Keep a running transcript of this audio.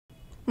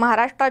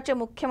महाराष्ट्राचे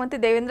मुख्यमंत्री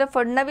देवेंद्र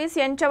फडणवीस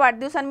यांच्या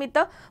वाढदिवसानिमित्त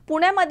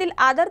पुण्यामधील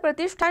आदर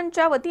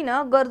प्रतिष्ठानच्या वतीने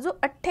गरजू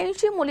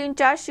 88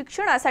 मुलींच्या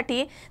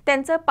शिक्षणासाठी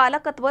त्यांचे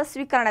पालकत्व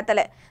स्वीकारण्यात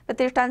आले।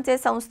 प्रतिष्ठानचे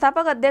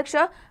संस्थापक अध्यक्ष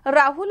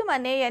राहुल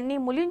माने यांनी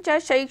मुलींच्या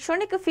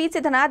शैक्षणिक फीचे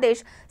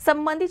धनादेश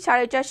संबंधित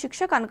शाळेच्या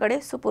शिक्षकांकडे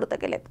सुपूर्द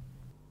केलेत।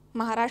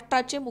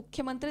 महाराष्ट्राचे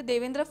मुख्यमंत्री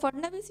देवेंद्र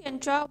फडणवीस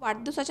यांच्या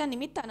वाढदिवसाच्या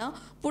निमित्ताने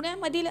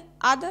पुण्यामधील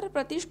आदर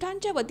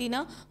प्रतिष्ठानच्या वतीने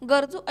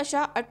गरजू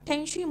अशा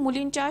 88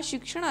 मुलींच्या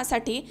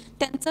शिक्षणासाठी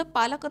त्यांचे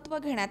पालकत्व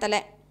घेण्यात आले।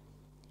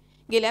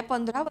 गेल्या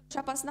 15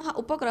 वर्षापासून हा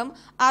उपक्रम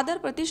आदर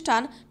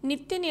प्रतिष्ठान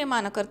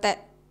नित्यनियमाने करत आहे।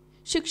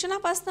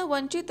 शिक्षणापासून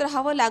वंचित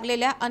राहावे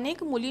लागलेल्या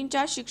अनेक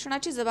मुलींच्या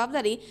शिक्षणाची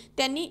जबाबदारी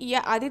त्यांनी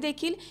या आधी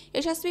देखील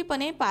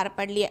यशस्वीपणे पार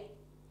पाडली आहे।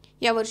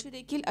 यावर्षी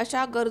देखील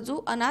अशा गरजू,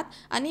 अनाथ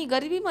आणि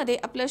गरिबीमध्ये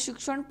आपले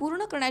शिक्षण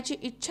पूर्ण करण्याची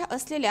इच्छा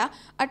असलेल्या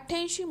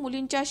 88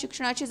 मुलींच्या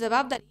शिक्षणाची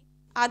जबाबदारी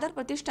आदर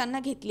प्रतिष्ठानने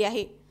घेतली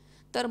आहे।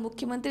 तर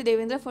मुख्यमंत्री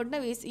देवेंद्र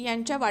फडणवीस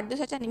यांच्या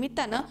वाढदिवसाच्या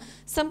निमित्ताने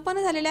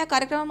संपन्न झालेल्या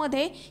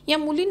कार्यक्रमामध्ये या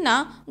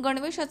मुलींना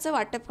गणवेशाचे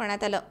वाटप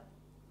करण्यात आले।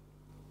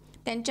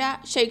 त्यांच्या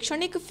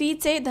शैक्षणिक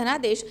फीचे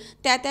धनादेश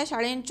त्या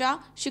शाळेच्या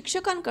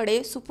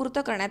शिक्षकांकडे सुपूर्द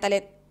करण्यात आले।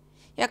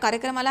 या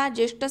कार्यक्रमाला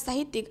ज्येष्ठ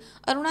साहित्यिक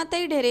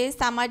अरुणाताई ढेरे,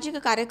 सामाजिक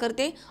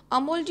कार्यकर्ते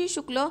अमोलजी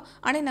शुक्ल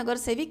आणि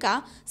नगरसेविका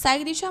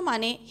साईदिशा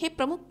माने हे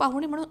प्रमुख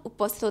पाहुणे म्हणून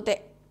उपस्थित होते।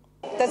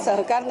 तर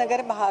सहकार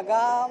नगर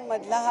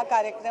भागामधला हा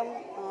कार्यक्रम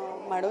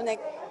म्हणून एक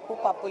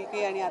खूप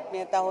आपुलकी आणि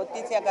आत्मीयता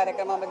होतीच या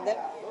कार्यक्रमाबद्दल।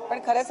 पण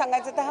खरं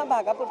सांगायचं तर हा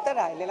भागापुरता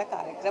राहिलेला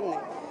कार्यक्रम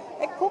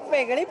नाही, एक खूप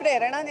वेगळी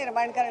प्रेरणा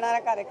निर्माण करणारा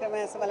कार्यक्रम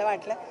आहे असं मला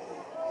वाटलं।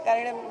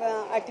 कारण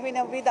 8वी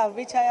 9वी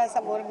 10वीच्या या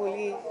समोर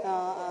मुली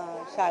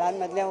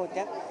शाळांमधल्या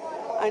होत्या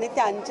आणि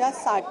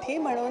त्यांच्यासाठी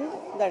म्हणून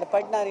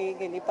धडपडणारी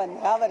गेली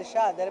 15 वर्ष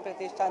आदर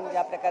प्रतिष्ठान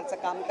ज्या प्रकारचं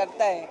काम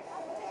करत आहे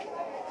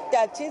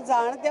त्याची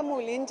जाण त्या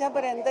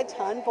मुलींच्यापर्यंत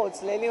छान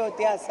पोचलेली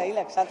होती असंही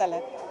लक्षात आलं।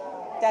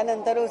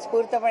 त्यानंतर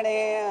उत्स्फूर्तपणे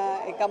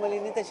एका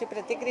मुलीने तशी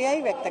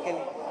प्रतिक्रियाही व्यक्त केली।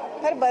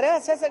 तर बरं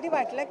अशासाठी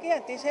वाटलं की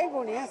अतिशय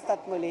गुणी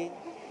असतात मुली,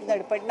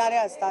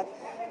 धडपडणाऱ्या असतात,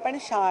 पण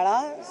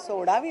शाळा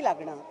सोडावी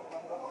लागणं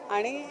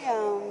आणि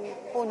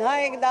पुन्हा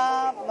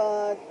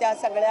एकदा त्या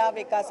सगळ्या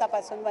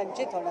विकासापासून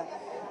वंचित होणं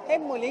हे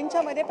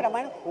मुलींच्या मध्ये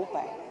प्रमाण खूप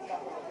आहे।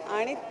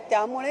 आणि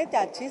त्यामुळे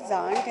त्याची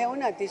जाण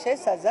ठेवून अतिशय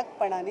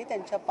सजगपणाने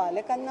त्यांच्या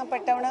पालकांना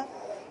पटवणं,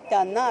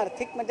 त्यांना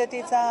आर्थिक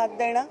मदतीचा हात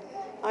देणं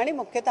आणि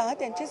मुख्यतः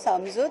त्यांची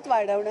समजूत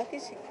वाढवणं की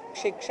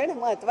शिक्षण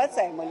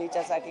महत्त्वाचं आहे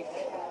मुलीच्यासाठी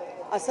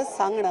असं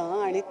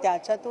सांगणं आणि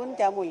त्याच्यातून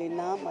त्या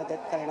मुलींना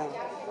मदत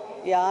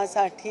करणं,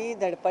 यासाठी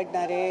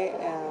धडपडणारे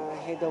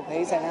हे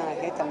दोघंही जण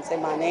आहेत आमचे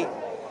माने।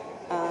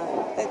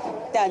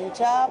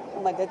 त्यांच्या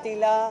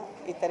मदतीला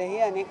इतरही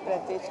अनेक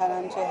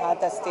प्रतिष्ठानांचे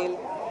हात असतील,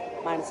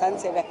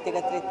 माणसांचे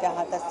व्यक्तिगतरित्या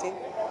हात असतील,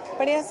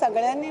 पण या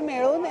सगळ्यांनी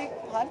मिळून एक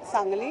फार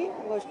चांगली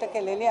गोष्ट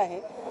केलेली आहे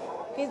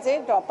की जे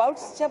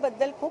ड्रॉपआउट्सच्या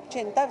बद्दल खूप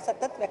चिंता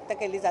सतत व्यक्त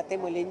केली जाते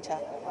मुलींच्या,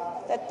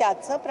 तर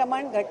त्याचं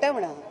प्रमाण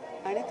घटवणं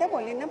आणि त्या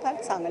मुलींना फार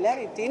चांगल्या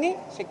रीतीने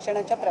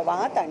शिक्षणाच्या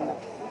प्रवाहात आणणं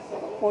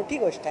मोठी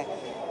गोष्ट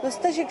आहे।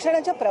 नुसतं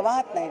शिक्षणाच्या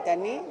प्रवाहात नाही,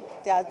 त्यांनी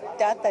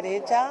त्या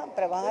तऱ्हेच्या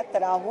प्रवाहात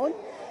राहून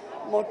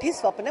मोठी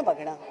स्वप्न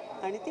बघणं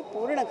आणि ती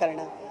पूर्ण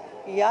करणं,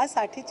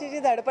 यासाठीची जी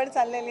धडपड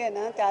चाललेली आहे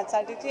ना,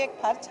 त्यासाठीची एक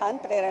फार छान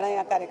प्रेरणा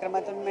या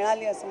कार्यक्रमातून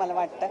मिळाली असं मला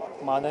वाटतं।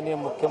 माननीय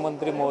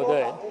मुख्यमंत्री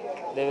महोदय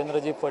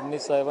देवेंद्रजी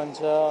फडणवीस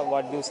साहेबांच्या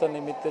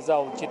वाढदिवसानिमित्ताचं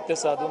औचित्य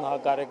साधून हा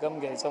कार्यक्रम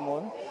घ्यायचा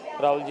म्हणून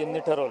राहुलजींनी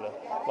ठरवलं।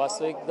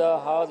 वास्तविकता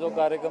हा जो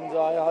कार्यक्रम जो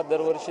आहे हा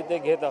दरवर्षी ते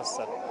घेत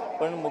असतात,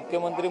 पण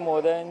मुख्यमंत्री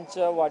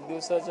महोदयांच्या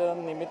वाढदिवसाच्या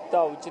निमित्त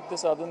औचित्य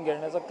साधून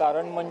घेण्याचं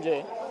कारण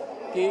म्हणजे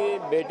की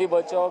बेटी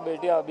बचाओ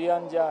बेटी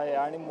अभियान जे आहे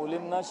आणि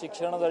मुलींना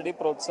शिक्षणासाठी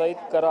प्रोत्साहित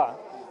करा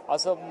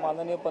असं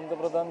माननीय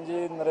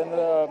पंतप्रधानजी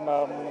नरेंद्र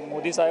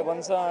मोदी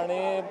साहेबांचं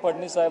आणि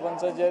फडणवीस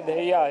साहेबांचं जे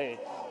ध्येय आहे,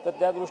 तर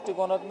त्या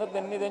दृष्टिकोनातून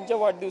त्यांनी त्यांच्या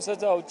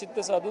वाढदिवसाचं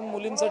औचित्य साधून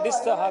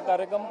मुलींसाठीच हा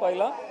कार्यक्रम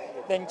पहिला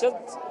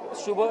त्यांच्याच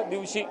शुभ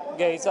दिवशी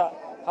घ्यायचा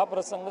हा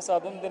प्रसंग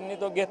साधून त्यांनी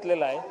तो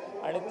घेतलेला आहे।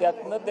 आणि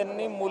त्यातनं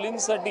त्यांनी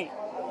मुलींसाठी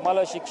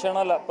मला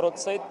शिक्षणाला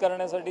प्रोत्साहित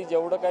करण्यासाठी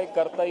जेवढं काही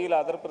करता येईल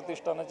आदर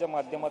प्रतिष्ठानाच्या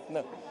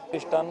माध्यमातून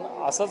प्रतिष्ठान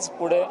असंच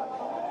पुढे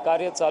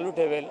कार्य चालू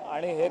ठेवेल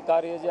आणि हे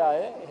कार्य जे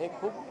आहे हे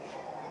खूप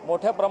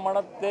मोठ्या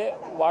प्रमाणात ते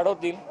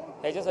वाढवतील,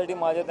 ह्याच्यासाठी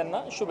माझ्या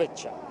त्यांना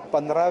शुभेच्छा।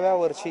 15व्या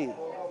वर्षी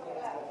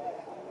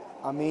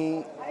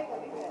आम्ही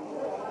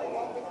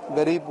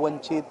गरीब,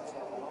 वंचित,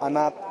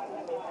 अनाथ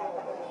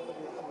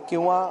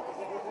किंवा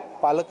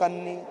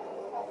पालकांनी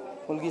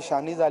मुलगी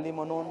शहाणी झाली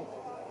म्हणून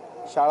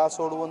शाळा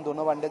सोडवून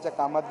धुणं भांड्याच्या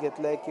कामात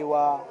घेतलं आहे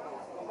किंवा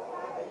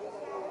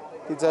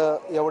तिचं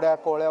एवढ्या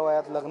कोवळ्या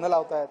वयात लग्न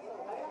लावतायत,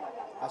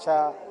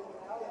 अशा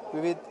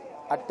विविध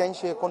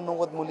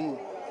 88-89 मुली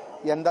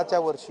यंदाच्या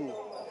वर्षी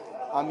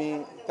आम्ही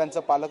त्यांचं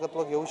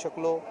पालकत्व घेऊ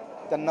शकलो,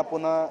 त्यांना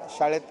पुन्हा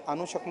शाळेत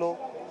आणू शकलो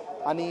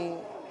आणि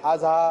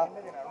आज हा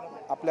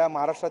आपल्या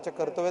महाराष्ट्राचे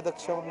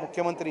कर्तव्यदक्ष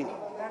मुख्यमंत्री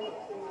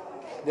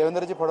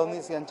देवेंद्रजी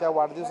फडणवीस यांच्या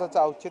वाढदिवसाचं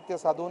औचित्य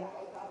साधून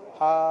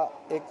हा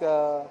एक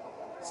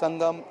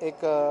संगम,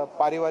 एक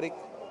पारिवारिक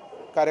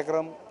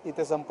कार्यक्रम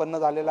इथे संपन्न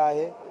झालेला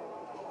आहे।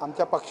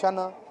 आमच्या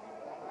पक्षानं,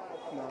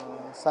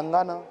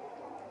 संघानं,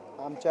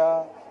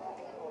 आमच्या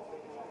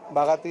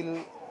भागातील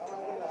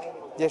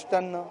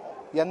ज्येष्ठांना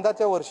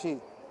यंदाच्या वर्षी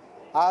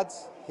आज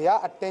ह्या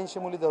 88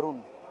 मुली धरून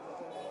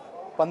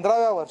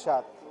 15व्या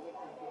वर्षात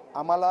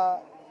आम्हाला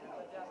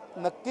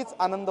नक्कीच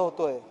आनंद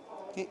होतोय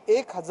की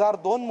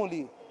 1002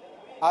 मुली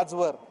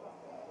आजवर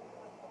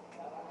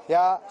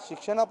ह्या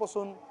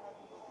शिक्षणापासून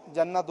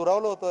ज्यांना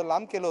दुरावलं होतं,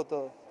 लांब केलं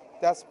होतं,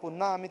 त्यास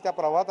पुन्हा आम्ही त्या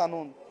प्रवाहात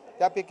आणून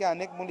त्यापैकी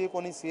अनेक मुली,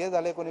 कोणी CA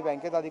झाले, कोणी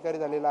बँकेत अधिकारी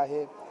झालेला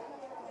आहे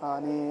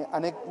आणि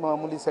अनेक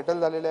मुली सेटल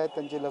झालेल्या आहेत,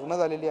 त्यांची लग्न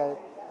झालेली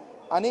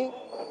आहेत आणि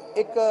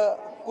एक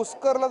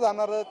कुस्करला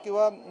जाणारं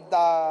किंवा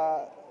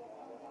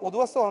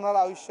उद्ध्वस्त होणारं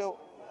आयुष्य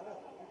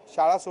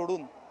शाळा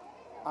सोडून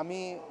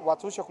आम्ही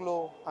वाचवू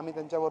शकलो, आम्ही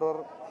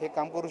त्यांच्याबरोबर हे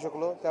काम करू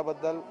शकलो,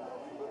 त्याबद्दल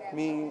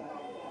मी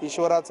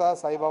ईश्वराचा,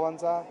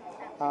 साईबाबांचा,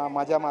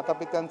 माझ्या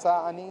मातापित्यांचा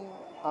आणि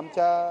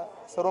आमच्या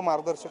सर्व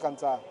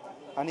मार्गदर्शकांचा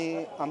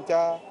आणि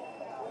आमच्या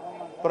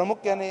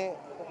प्रामुख्याने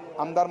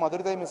आमदार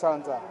माधुरीताई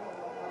मिसाळांचा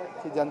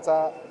की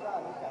ज्यांचा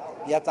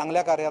या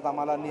चांगल्या कार्यात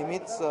आम्हाला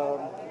नेहमीच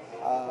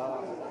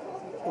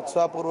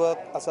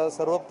उत्साहपूर्वक असं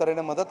सर्व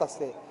तऱ्हेने मदत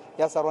असते,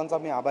 या सर्वांचा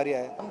मी आभारी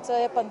आहे. आमचं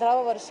हे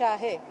 15वं वर्ष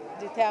आहे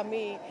जिथे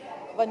आम्ही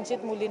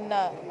वंचित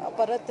मुलींना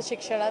परत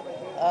शिक्षणात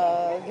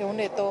घेऊन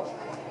येतो.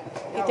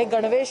 इथे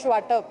गणवेश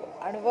वाटप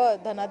आणि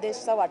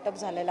धनादेशचा वाटप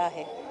झालेला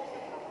आहे.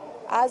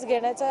 आज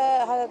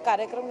हा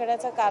कार्यक्रम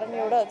घेण्याचं कारण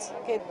एवढंच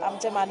की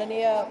आमचे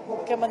माननीय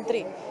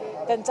मुख्यमंत्री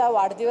त्यांचा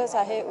वाढदिवस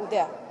आहे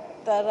उद्या,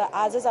 तर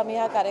आजच आम्ही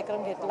हा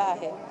कार्यक्रम घेतला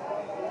आहे.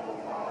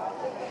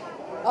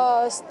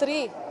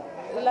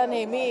 स्त्रीला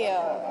नेहमी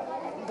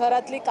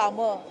घरातली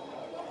कामं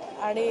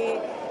आणि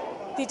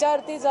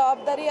तिच्यावरती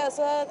जबाबदारी,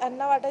 असं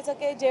त्यांना वाटायचं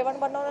की जेवण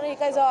बनवणं ही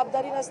काही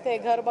जबाबदारी नसते,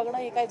 घर बघणं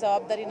ही काही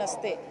जबाबदारी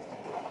नसते,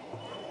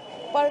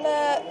 पण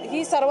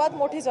ही सर्वात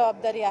मोठी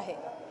जबाबदारी आहे.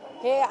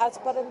 हे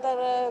आजपर्यंत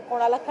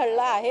कोणाला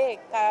कळलं आहे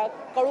का?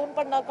 कळून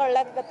पण न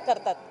कळल्यागत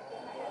करतात.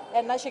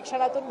 यांना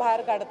शिक्षणातून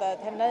बाहेर काढतात,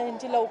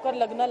 ह्यांची लवकर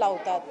लग्न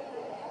लावतात.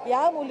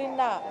 या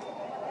मुलींना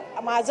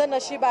माझं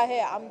नशीब आहे,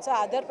 आमचं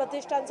आदर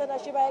प्रतिष्ठानचं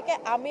नशीब आहे की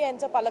आम्ही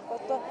यांचं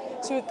पालकत्व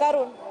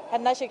स्वीकारून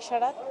ह्यांना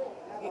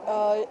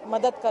शिक्षणात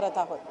मदत करत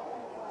आहोत.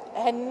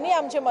 ह्यांनी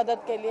आमची मदत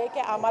केली आहे की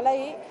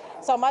आम्हालाही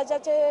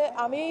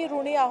आम्ही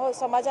ऋणी आहोत.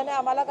 समाजाने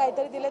आम्हाला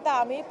काहीतरी दिले तर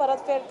आम्ही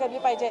परतफेड केली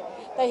पाहिजे,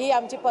 तर ही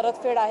आमची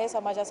परतफेड आहे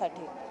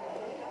समाजासाठी.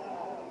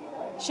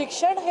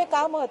 शिक्षण हे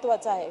का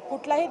महत्त्वाचं आहे?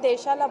 कुठल्याही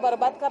देशाला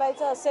बर्बाद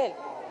करायचं असेल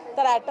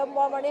तर ॲटम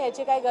बॉम्ब आणि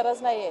ह्याची काही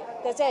गरज नाही आहे.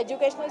 त्याच्या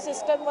एज्युकेशनल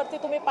सिस्टमवरती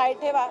तुम्ही पाय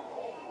ठेवा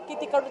की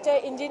तिकडचे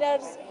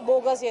इंजिनियर्स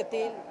बोगस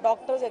येतील,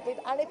 डॉक्टर्स येतील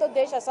आणि तो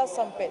देश असाच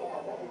संपेल.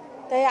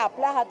 तर हे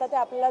आपल्या हातात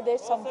आहे, आपल्याला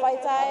देश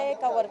संपवायचा आहे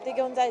का वरती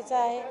घेऊन जायचं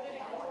आहे.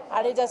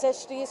 आणि जसे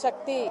स्त्री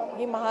शक्ती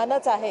ही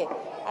महानच आहे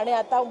आणि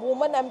आता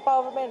वुमन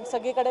एम्पॉवरमेंट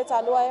सगळीकडे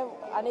चालू आहे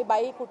आणि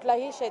बाई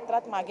कुठल्याही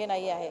क्षेत्रात मागे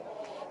नाही आहे.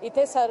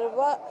 इथे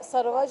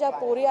सर्व ज्या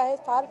पोरी आहेत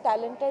फार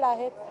टॅलेंटेड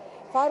आहेत,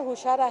 फार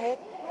हुशार आहेत.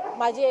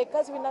 माझी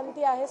एकच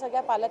विनंती आहे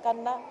सगळ्या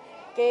पालकांना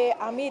की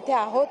आम्ही इथे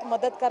आहोत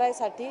मदत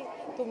करायसाठी,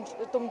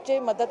 तुमची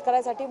मदत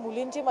करायसाठी,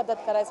 मुलींची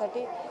मदत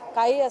करायसाठी.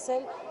 काही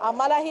असेल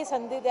आम्हालाही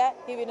संधी द्या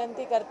ही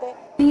विनंती करते.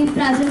 मी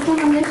प्राजक्ता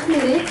मंगेश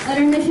खेरे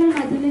अरण्येश्वर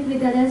माध्यमिक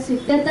विद्यालयात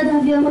शिकते, आता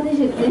 10वीमध्ये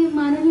शिकते.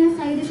 माननीय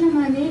साईदिशा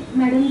माने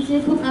मॅडमचे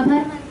खूप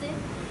आभार मानते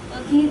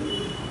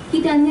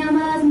की त्यांनी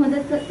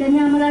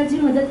आम्हाला जी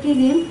मदत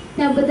केली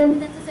त्याबद्दल मी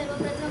त्यांचं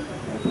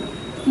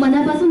सर्वप्रथम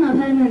मनापासून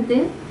आभार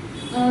मानते.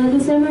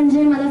 दुसरं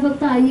म्हणजे मला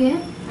फक्त आई आहे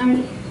आणि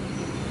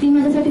ती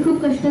माझ्यासाठी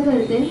खूप कष्ट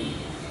करते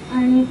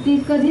आणि ती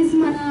कधीच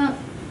मला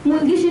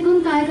मुलगी शिकून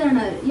काय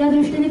करणार या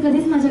दृष्टीने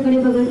कधीच माझ्याकडे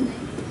बघत नाही.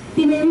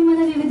 ती नेहमी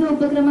मला विविध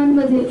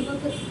उपक्रमांमध्ये,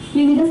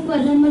 विविध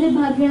स्पर्धांमध्ये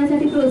भाग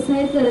घेण्यासाठी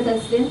प्रोत्साहित करत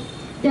असते.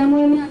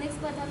 त्यामुळे मी अनेक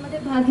स्पर्धांमध्ये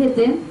भाग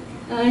घेते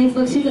आणि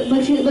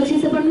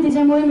बक्षीसं पण मी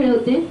तिच्यामुळे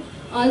मिळवते.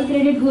 All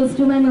credit goes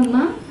to my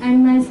mamma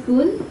and my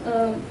school.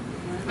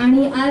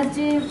 आणि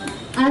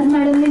आज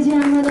मॅडमने जी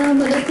आम्हाला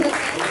मदत केली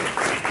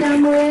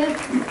त्यामुळे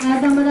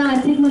आज आम्हाला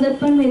आर्थिक मदत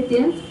पण मिळते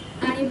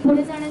आणि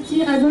पुढे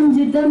जाण्याची अजून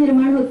जिद्द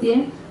निर्माण होतीये,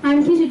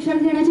 आणखी शिक्षण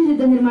घेण्याची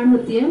जिद्द निर्माण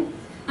होतीये.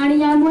 आणि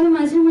यामुळे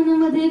माझ्या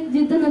मनामध्ये एक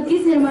जिद्द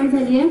नक्कीच निर्माण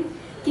झाली आहे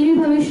की मी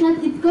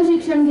भविष्यात इतकं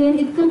शिक्षण घेईन,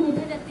 इतकं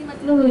मोठं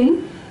व्यक्तिमत्व होईल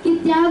की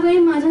त्यावेळी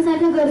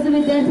माझ्यासारख्या गरजू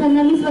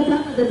विद्यार्थ्यांना मी स्वतः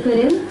मदत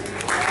करेन.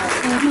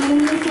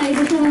 माननीय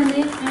साईदिशा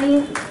माने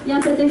आणि या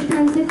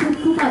प्रतिष्ठानचे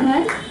खूप खूप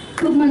आभार,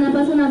 खूप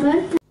मनापासून आभार.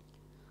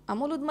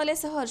 अमोल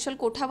उदमलेसह हर्षल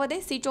कोठावदे,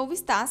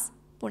 C24 तास,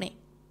 पुणे.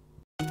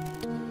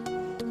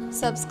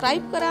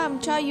 सबस्क्राईब करा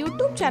आमच्या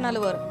YouTube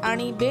चॅनलवर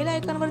आणि बेल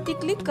आयकॉनवरती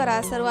क्लिक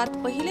करा सर्वात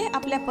पहिले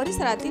आपल्या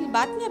परिसरातील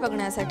बातम्या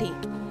बघण्यासाठी.